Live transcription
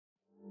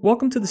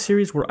Welcome to the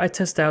series where I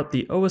test out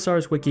the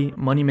OSRS Wiki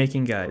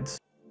money-making guides.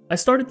 I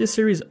started this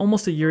series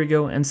almost a year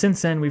ago, and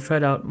since then we've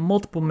tried out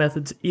multiple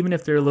methods even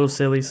if they're a little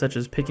silly, such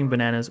as picking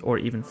bananas or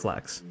even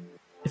flax.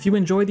 If you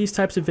enjoy these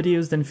types of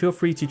videos, then feel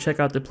free to check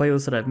out the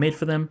playlist that I've made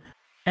for them,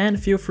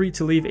 and feel free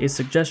to leave a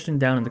suggestion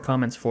down in the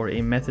comments for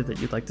a method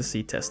that you'd like to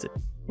see tested.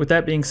 With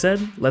that being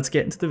said, let's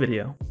get into the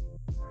video.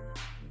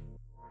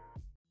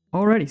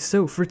 Alrighty,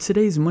 so for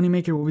today's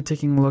moneymaker, we'll be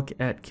taking a look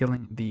at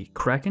killing the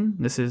Kraken.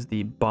 This is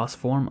the boss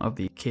form of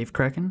the Cave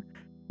Kraken,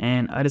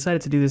 and I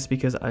decided to do this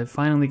because I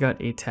finally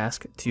got a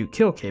task to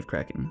kill Cave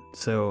Kraken.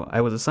 So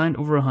I was assigned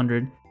over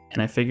 100,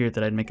 and I figured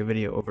that I'd make a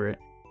video over it,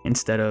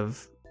 instead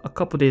of a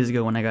couple days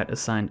ago when I got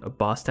assigned a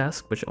boss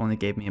task, which only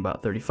gave me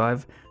about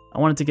 35. I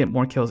wanted to get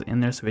more kills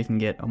in there so we can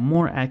get a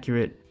more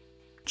accurate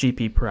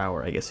GP per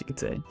hour, I guess you could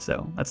say.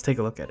 So let's take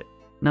a look at it.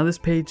 Now this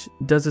page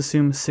does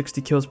assume 60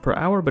 kills per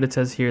hour, but it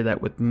says here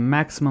that with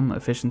maximum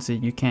efficiency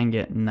you can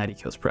get 90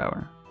 kills per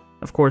hour.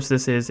 Of course,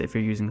 this is if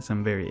you're using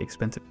some very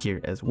expensive gear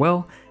as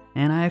well,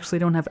 and I actually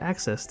don't have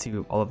access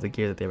to all of the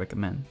gear that they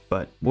recommend,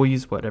 but we'll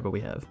use whatever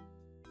we have.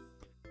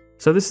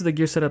 So this is the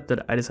gear setup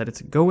that I decided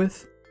to go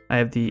with. I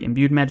have the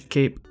Imbued Magic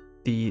Cape,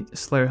 the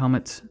Slayer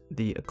Helmet,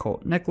 the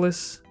Occult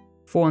Necklace,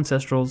 Full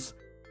Ancestrals,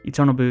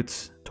 Eternal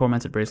Boots,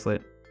 Tormented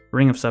Bracelet,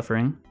 Ring of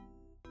Suffering,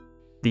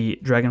 the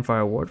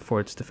Dragonfire Ward for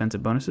its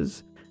defensive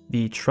bonuses,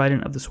 the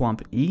Trident of the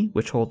Swamp E,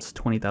 which holds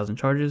 20,000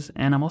 charges,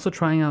 and I'm also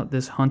trying out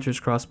this Hunter's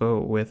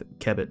Crossbow with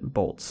Kebbit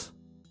bolts.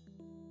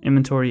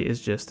 Inventory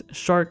is just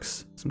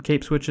sharks, some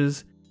cape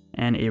switches,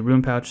 and a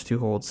rune pouch to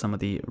hold some of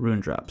the rune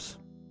drops.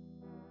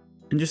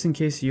 And just in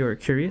case you're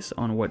curious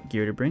on what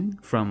gear to bring,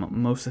 from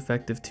most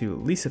effective to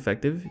least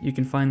effective, you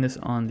can find this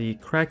on the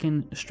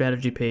Kraken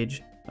strategy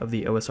page of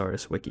the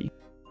OSRS Wiki.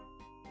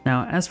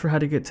 Now, as for how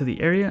to get to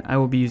the area, I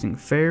will be using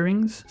fairy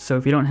rings, so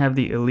if you don't have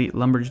the Elite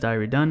Lumberage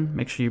Diary done,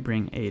 make sure you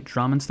bring a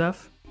Draman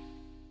Staff.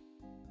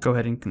 Go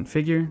ahead and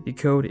configure. The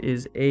code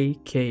is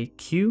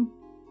AKQ.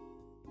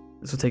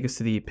 This will take us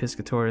to the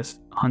Piscatoris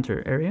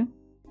Hunter area.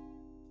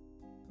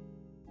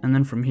 And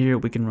then from here,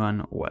 we can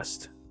run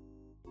west.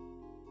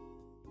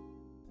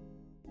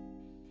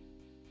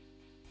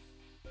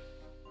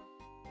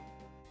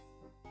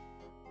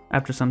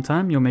 After some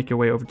time, you'll make your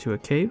way over to a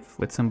cave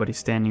with somebody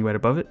standing right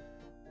above it.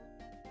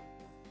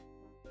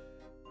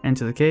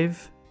 Enter the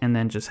cave, and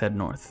then just head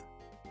north.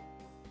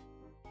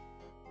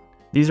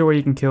 These are where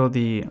you can kill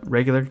the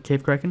regular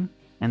Cave Kraken,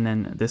 and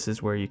then this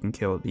is where you can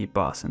kill the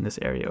boss in this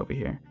area over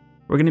here.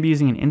 We're going to be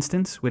using an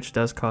instance, which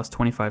does cost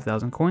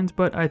 25,000 coins,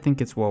 but I think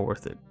it's well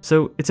worth it.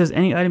 So it says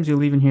any items you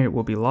leave in here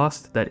will be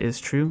lost. That is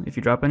true if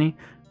you drop any,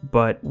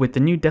 but with the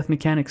new death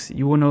mechanics,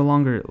 you will no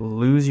longer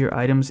lose your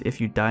items if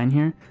you die in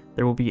here.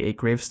 There will be a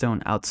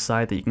gravestone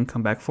outside that you can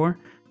come back for.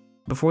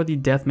 Before the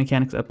death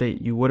mechanics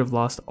update, you would have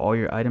lost all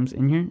your items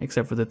in here,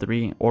 except for the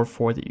 3 or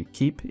 4 that you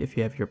keep if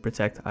you have your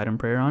protect item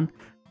prayer on.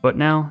 But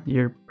now,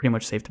 you're pretty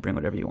much safe to bring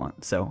whatever you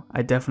want, so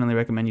I definitely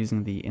recommend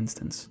using the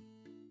instance.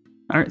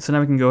 Alright, so now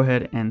we can go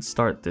ahead and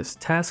start this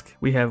task.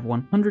 We have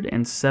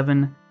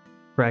 107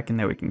 Kraken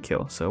that we can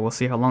kill, so we'll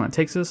see how long it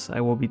takes us.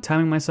 I will be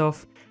timing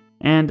myself,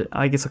 and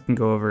I guess I can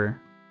go over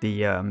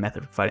the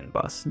method of fighting the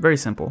boss. Very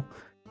simple.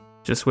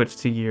 Just switch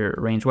to your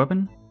ranged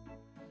weapon,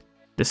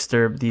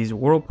 disturb these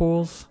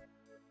whirlpools.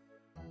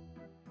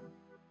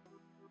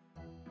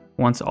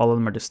 Once all of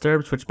them are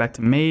disturbed, switch back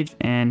to mage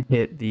and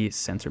hit the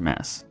center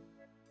mass.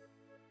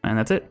 And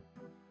that's it.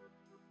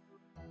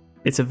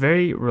 It's a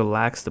very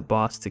relaxed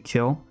boss to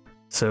kill,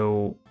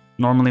 so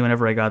normally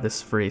whenever I got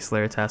this for a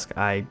Slayer task,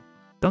 I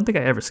don't think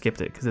I ever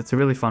skipped it because it's a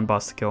really fun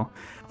boss to kill.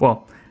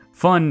 Well,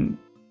 fun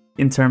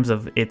in terms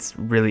of it's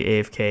really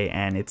AFK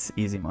and it's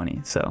easy money,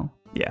 so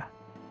yeah.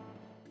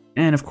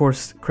 And of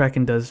course,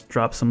 Kraken does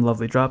drop some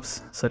lovely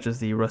drops, such as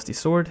the Rusty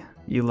Sword.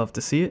 You love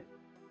to see it.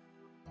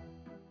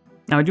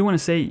 Now I do want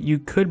to say you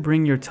could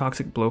bring your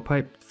Toxic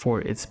Blowpipe for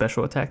its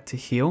special attack to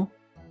heal,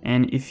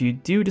 and if you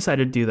do decide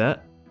to do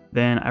that,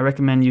 then I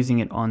recommend using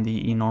it on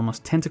the enormous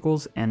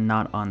tentacles and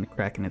not on the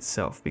Kraken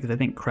itself, because I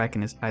think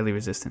Kraken is highly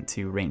resistant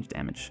to range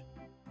damage.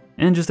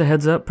 And just a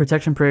heads up,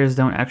 protection prayers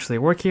don't actually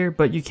work here,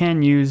 but you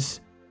can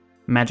use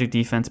magic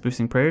defense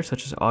boosting prayers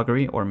such as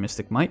Augury or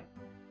Mystic Might.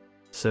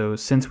 So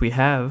since we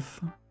have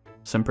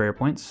some prayer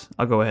points,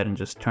 I'll go ahead and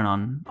just turn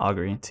on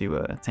Augury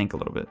to tank a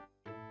little bit.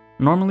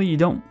 Normally, you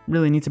don't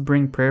really need to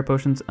bring prayer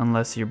potions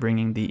unless you're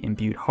bringing the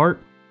Imbued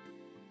Heart.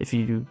 If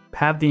you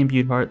have the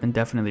Imbued Heart, then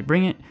definitely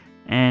bring it,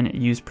 and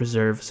use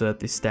Preserve so that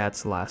the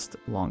stats last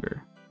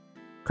longer.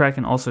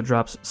 Kraken also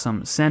drops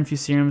some Sandfew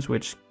Serums,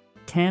 which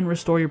can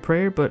restore your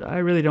prayer, but I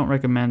really don't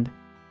recommend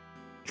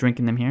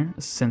drinking them here,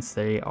 since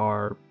they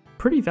are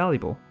pretty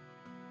valuable.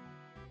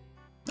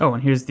 Oh,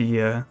 and here's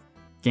the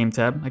game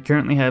tab. I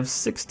currently have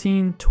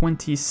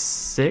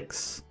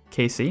 1626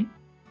 KC.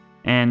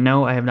 And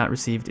no, I have not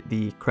received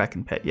the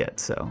Kraken pet yet,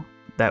 so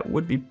that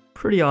would be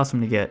pretty awesome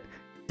to get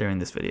during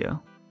this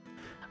video.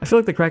 I feel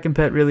like the Kraken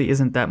pet really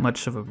isn't that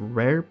much of a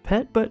rare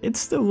pet, but it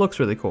still looks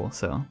really cool,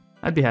 so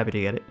I'd be happy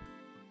to get it.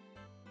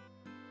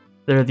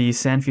 There are the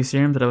Sandfew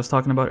Serum that I was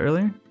talking about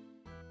earlier.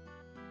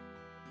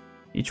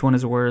 Each one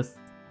is worth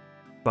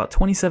about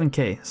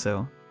 27k,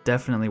 so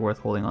definitely worth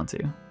holding on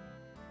to.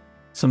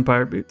 Some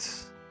pirate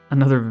boots,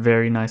 another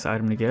very nice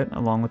item to get,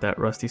 along with that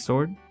rusty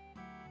sword.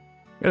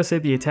 Gotta say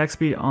the attack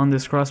speed on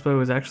this crossbow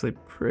is actually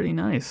pretty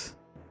nice.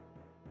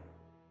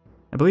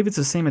 I believe it's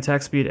the same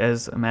attack speed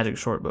as a magic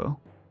shortbow.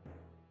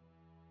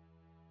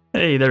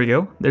 Hey, there we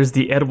go. There's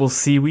the edible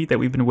seaweed that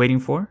we've been waiting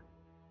for.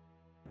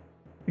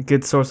 A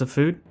good source of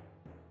food.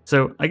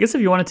 So I guess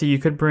if you wanted to, you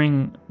could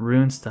bring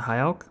runes to High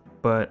Elk,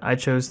 but I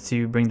chose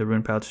to bring the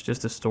rune pouch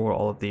just to store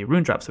all of the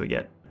rune drops we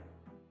get.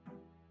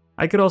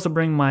 I could also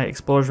bring my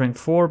Explorer's Ring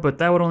 4, but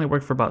that would only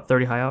work for about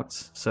 30 High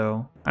Elks,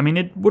 so I mean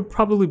it would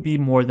probably be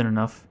more than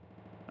enough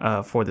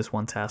for this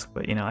one task,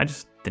 but you know, I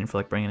just didn't feel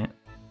like bringing it.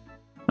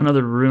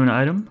 Another rune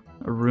item,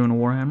 a rune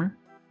warhammer.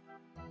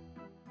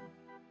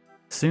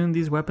 Soon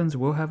these weapons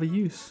will have a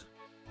use.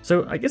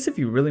 So I guess if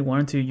you really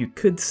wanted to, you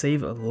could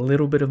save a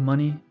little bit of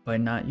money by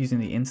not using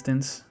the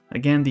instance.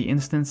 Again, the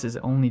instance is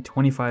only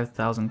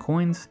 25,000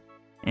 coins,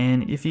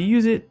 and if you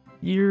use it,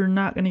 you're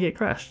not going to get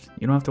crashed.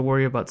 You don't have to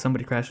worry about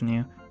somebody crashing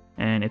you,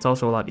 and it's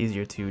also a lot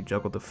easier to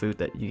juggle the food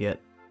that you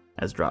get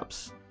as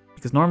drops.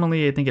 Because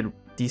normally I think it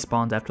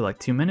despawns after like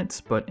 2 minutes,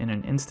 but in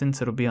an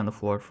instance it'll be on the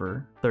floor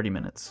for 30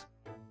 minutes.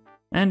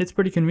 And it's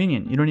pretty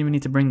convenient. You don't even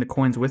need to bring the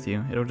coins with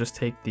you. It'll just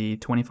take the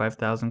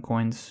 25,000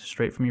 coins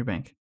straight from your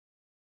bank.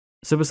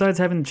 So besides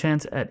having the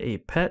chance at a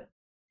pet,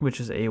 which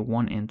is a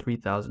 1 in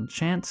 3,000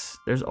 chance,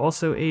 there's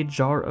also a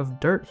jar of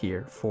dirt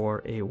here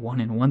for a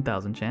 1 in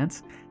 1,000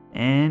 chance,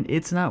 and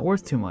it's not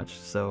worth too much,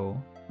 so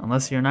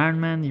unless you're an Iron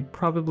Man, you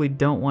probably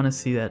don't want to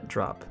see that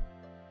drop.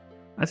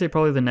 I'd say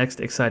probably the next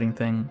exciting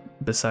thing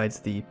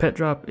besides the pet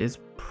drop is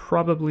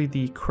probably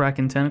the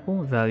Kraken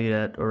tentacle, valued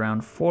at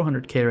around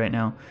 400k right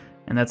now,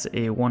 and that's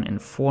a 1 in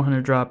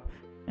 400 drop.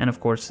 And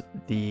of course,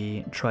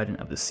 the Trident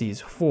of the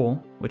Seas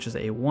full, which is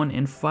a 1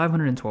 in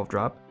 512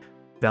 drop,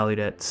 valued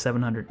at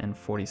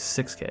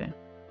 746k.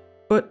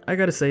 But I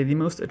gotta say, the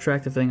most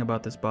attractive thing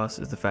about this boss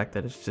is the fact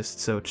that it's just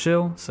so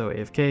chill, so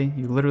AFK.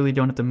 You literally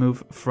don't have to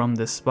move from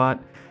this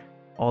spot.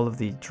 All of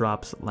the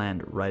drops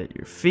land right at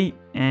your feet,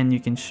 and you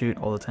can shoot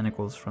all the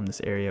tentacles from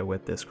this area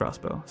with this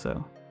crossbow.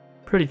 So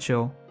pretty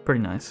chill,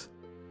 pretty nice.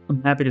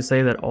 I'm happy to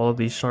say that all of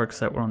these sharks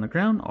that were on the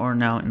ground are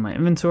now in my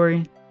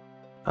inventory.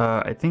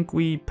 I think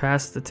we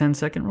passed the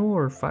 10-second rule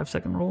or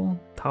 5-second rule,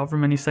 however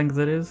many seconds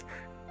it is.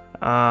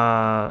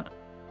 Yeah,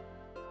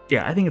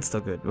 I think it's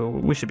still good.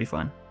 We should be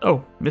fine.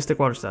 Oh, Mystic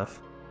Water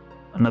Staff.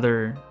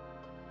 Another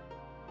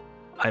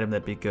item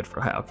that'd be good for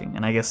high alking,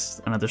 and I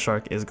guess another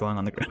shark is going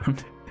on the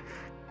ground.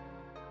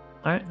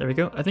 Alright, there we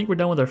go. I think we're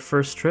done with our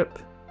first trip.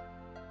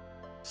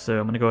 So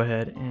I'm going to go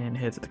ahead and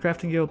head to the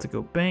crafting guild to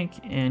go bank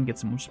and get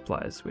some more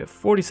supplies. We have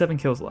 47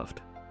 kills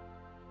left.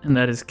 And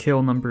that is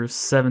kill number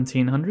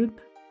 1700.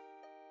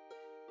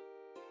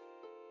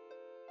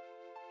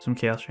 Some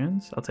chaos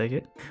runes, I'll take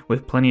it.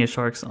 With plenty of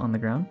sharks on the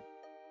ground.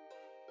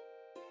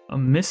 A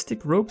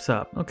mystic rope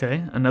top.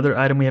 Okay, another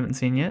item we haven't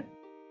seen yet.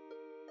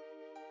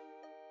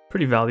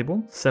 Pretty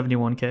valuable,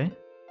 71k.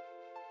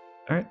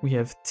 Alright, we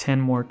have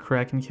 10 more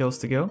Kraken kills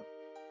to go.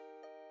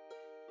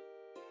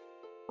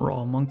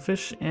 Raw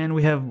monkfish, and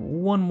we have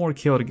one more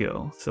kill to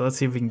go. So let's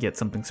see if we can get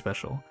something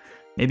special.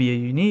 Maybe a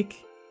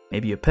unique,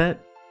 maybe a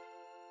pet.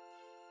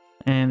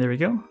 And there we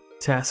go,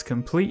 task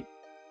complete.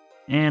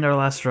 And our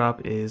last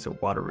drop is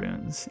water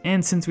runes.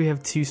 And since we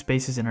have 2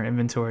 spaces in our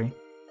inventory,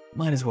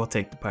 might as well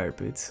take the pirate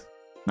boots.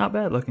 Not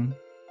bad looking.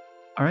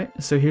 Alright,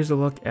 so here's a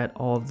look at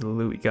all of the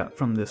loot we got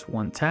from this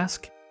one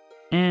task,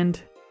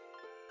 and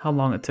how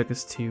long it took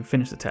us to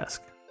finish the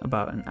task.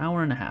 About an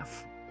hour and a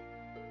half.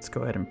 Let's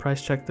go ahead and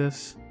price check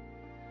this.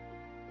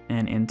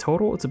 And in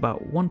total, it's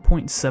about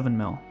 1.7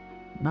 mil.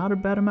 Not a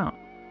bad amount.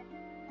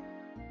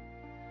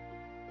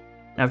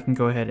 Now we can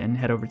go ahead and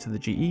head over to the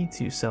GE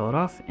to sell it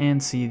off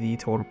and see the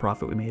total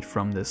profit we made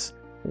from this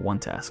one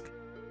task.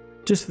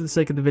 Just for the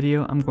sake of the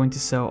video, I'm going to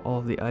sell all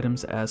of the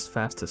items as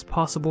fast as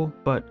possible,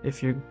 but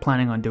if you're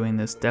planning on doing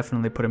this,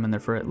 definitely put them in there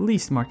for at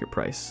least market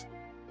price.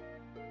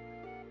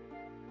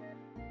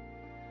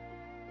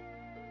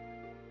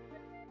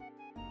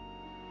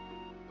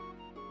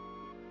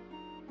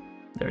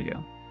 There we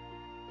go.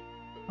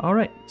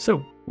 Alright,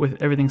 so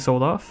with everything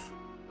sold off,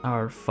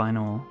 our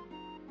final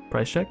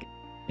price check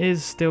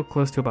is still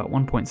close to about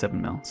 1.7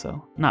 mil,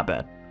 so not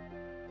bad.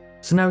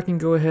 So now we can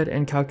go ahead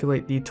and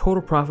calculate the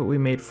total profit we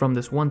made from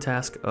this one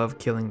task of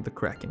killing the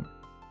Kraken.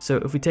 So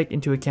if we take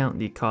into account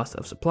the cost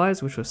of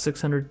supplies, which was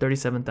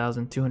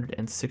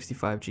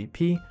 637,265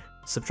 GP,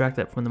 subtract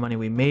that from the money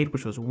we made,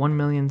 which was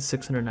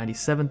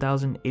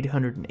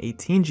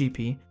 1,697,818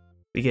 GP,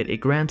 we get a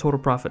grand total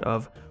profit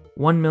of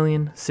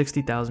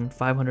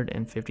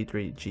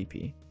 1,060,553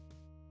 GP.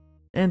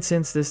 And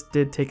since this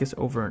did take us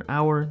over an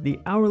hour, the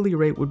hourly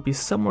rate would be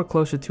somewhere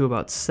closer to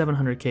about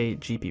 700k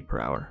GP per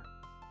hour.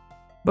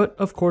 But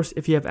of course,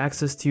 if you have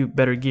access to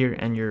better gear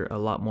and you're a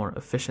lot more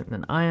efficient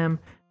than I am,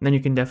 then you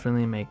can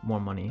definitely make more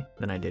money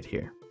than I did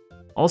here.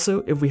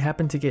 Also, if we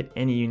happen to get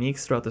any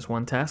uniques throughout this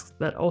one task,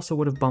 that also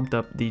would have bumped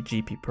up the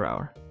GP per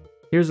hour.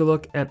 Here's a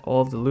look at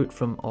all of the loot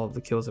from all of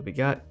the kills that we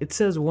got. It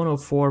says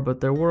 104,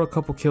 but there were a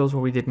couple kills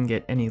where we didn't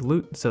get any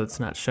loot, so it's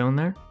not shown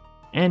there.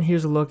 And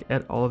here's a look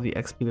at all of the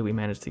XP that we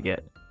managed to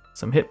get.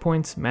 Some hit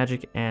points,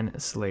 magic, and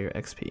Slayer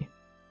XP.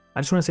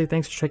 I just want to say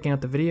thanks for checking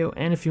out the video,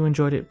 and if you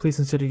enjoyed it, please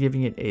consider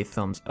giving it a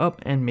thumbs up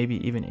and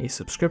maybe even a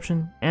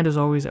subscription. And as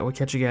always, I will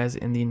catch you guys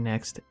in the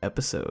next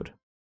episode.